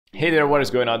Hey there, what is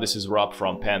going on? This is Rob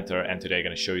from Panther, and today I'm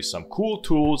going to show you some cool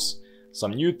tools,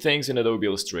 some new things in Adobe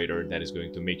Illustrator that is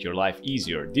going to make your life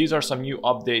easier. These are some new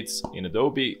updates in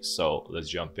Adobe, so let's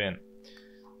jump in.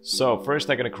 So first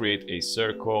I'm going to create a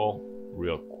circle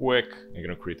real quick. I'm going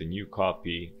to create a new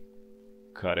copy,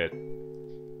 cut it,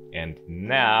 and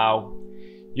now,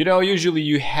 you know, usually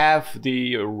you have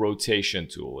the rotation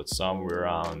tool. It's somewhere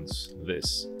around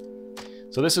this.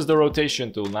 So this is the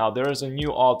rotation tool. Now there is a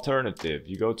new alternative.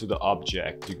 You go to the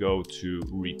object, you go to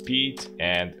repeat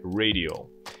and radial.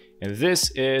 And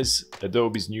this is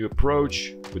Adobe's new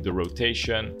approach with the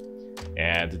rotation.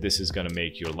 And this is gonna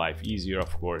make your life easier,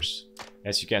 of course.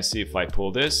 As you can see, if I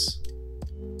pull this,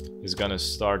 it's gonna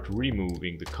start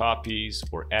removing the copies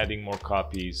or adding more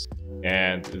copies.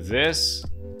 And this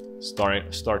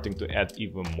starting to add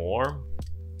even more.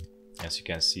 As you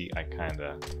can see, I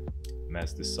kinda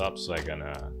mess this up, so I'm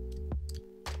gonna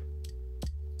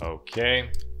okay,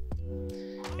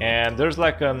 and there's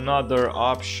like another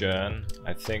option.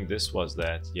 I think this was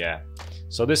that, yeah.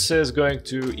 So this is going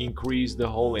to increase the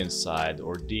whole inside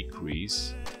or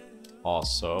decrease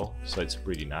also, so it's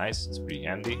pretty nice, it's pretty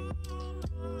handy.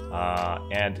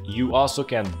 And you also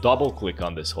can double click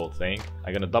on this whole thing.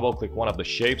 I'm gonna double click one of the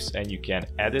shapes and you can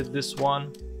edit this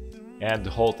one, and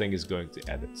the whole thing is going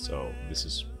to edit. So this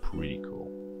is pretty cool.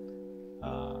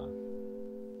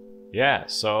 Yeah,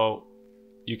 so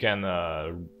you can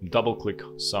double click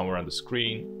somewhere on the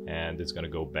screen and it's gonna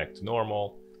go back to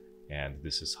normal, and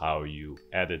this is how you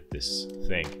edit this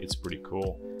thing. It's pretty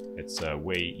cool. It's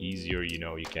way easier, you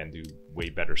know, you can do way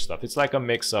better stuff. It's like a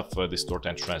mix of distort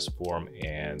and transform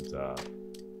and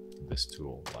this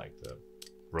tool, like the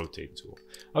rotate tool.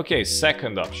 Okay,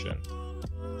 second option.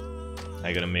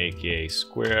 I'm gonna make a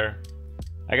square.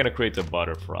 I'm gonna create a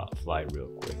butterfly real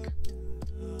quick.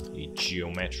 A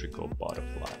geometrical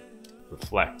butterfly.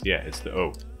 Reflect, yeah, it's the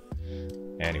O.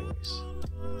 Anyways,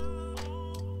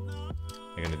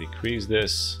 I'm gonna decrease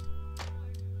this,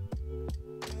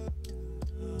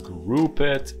 group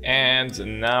it,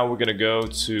 and now we're gonna go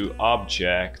to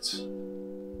object,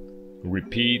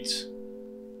 repeat.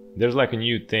 There's like a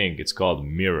new thing, it's called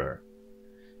mirror,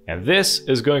 and this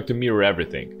is going to mirror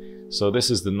everything. So this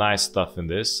is the nice stuff in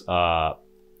this.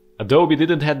 Adobe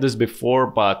didn't have this before,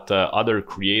 but other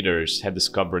creators had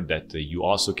discovered that you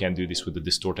also can do this with the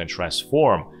distort and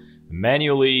transform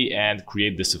manually and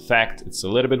create this effect. It's a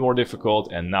little bit more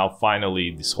difficult, and now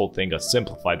finally this whole thing got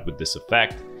simplified with this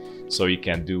effect, so you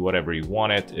can do whatever you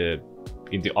want it.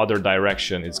 In the other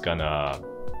direction, it's gonna,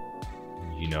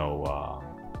 you know,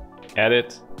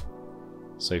 edit.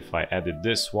 So if I edit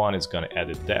this one, it's gonna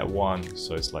edit that one,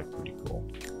 so it's like pretty cool.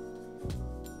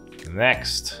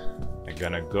 Next, I'm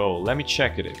gonna go, let me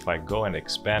check it if I go and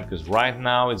expand, because right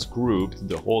now it's grouped,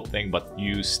 the whole thing, but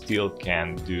you still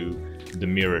can do the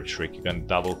mirror trick. You're gonna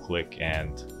double click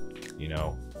and, you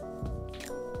know,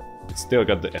 it's still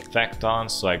got the effect on,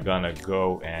 so I'm gonna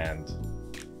go and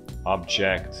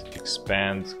object,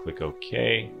 expand, click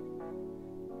OK.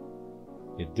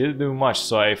 It didn't do much,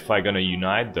 so if I'm gonna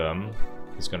unite them,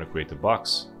 it's gonna create a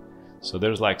box. So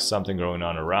there's like something going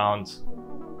on around.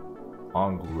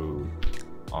 Ungroup,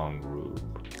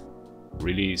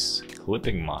 release,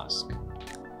 clipping mask.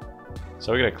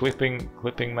 So we got a clipping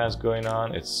mask going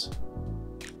on. It's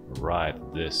right,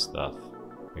 this stuff.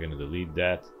 We're gonna delete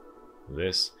that,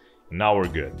 this, and now we're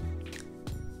good.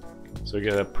 So we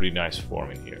get a pretty nice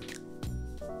form in here.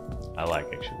 I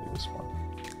like actually this one.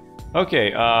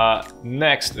 Okay,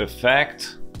 next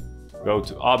effect. Go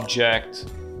to object,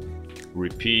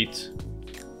 repeat,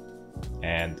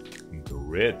 and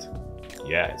grid.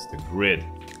 Yeah, it's the grid.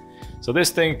 So this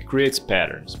thing creates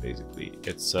patterns, basically.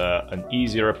 It's an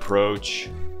easier approach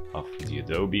of the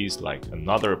Adobe's, like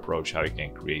another approach how you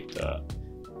can create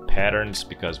patterns,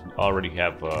 because we already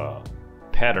have a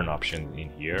pattern option in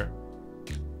here.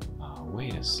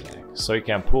 Wait a sec. So you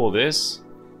can pull this.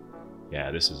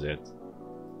 Yeah, this is it.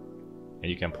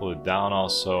 And you can pull it down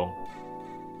also.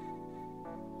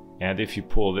 And if you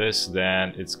pull this,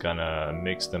 then it's gonna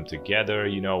mix them together,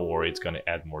 you know, or it's gonna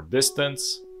add more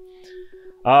distance.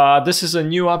 This is a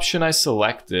new option I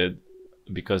selected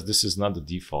because this is not the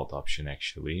default option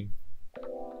actually.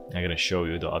 I'm gonna show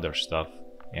you the other stuff.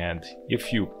 And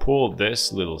if you pull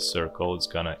this little circle, it's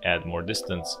gonna add more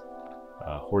distance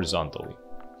horizontally.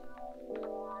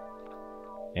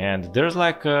 And there's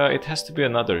like, it has to be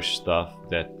another stuff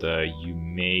that you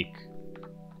make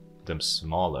them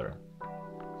smaller.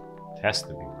 Has to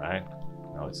be, right?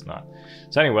 No, it's not.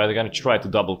 So anyway, I'm gonna try to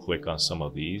double click on some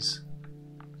of these.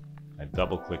 I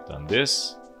double clicked on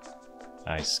this.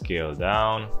 I scale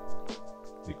down.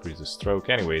 decrease the stroke.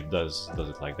 Anyway, it does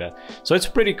it like that. So it's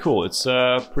pretty cool. It's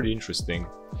pretty interesting.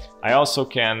 I also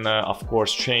can, of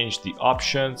course, change the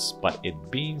options, but it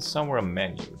being somewhere a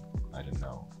menu. I don't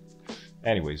know.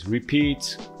 Anyways,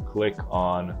 repeat, click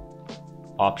on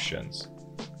options.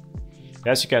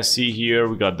 As you can see here,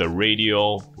 we got the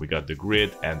radial, we got the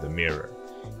grid and the mirror.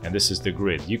 And this is the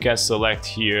grid. You can select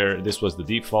here, this was the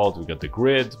default, we got the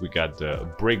grid, we got the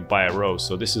brick by row.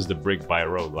 So this is the brick by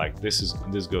row, like this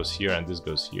goes here and this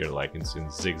goes here, like it's in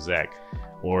zigzag.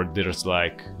 Or there's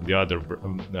like the other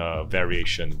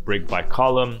variation, brick by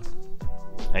column,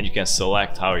 and you can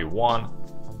select how you want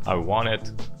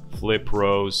it. Flip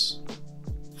rows,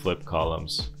 flip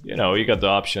columns. You know, you got the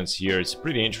options here. It's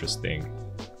pretty interesting.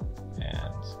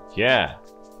 And yeah,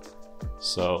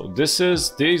 so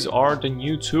these are the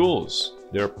new tools.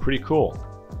 They're pretty cool.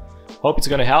 Hope it's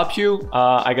gonna help you.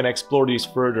 I'm gonna explore these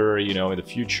further, you know, in the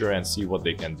future and see what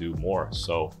they can do more.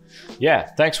 So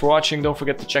yeah, thanks for watching. Don't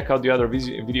forget to check out the other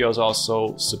videos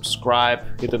also.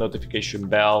 Subscribe, hit the notification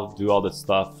bell, do all that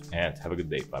stuff, and have a good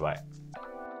day. Bye bye.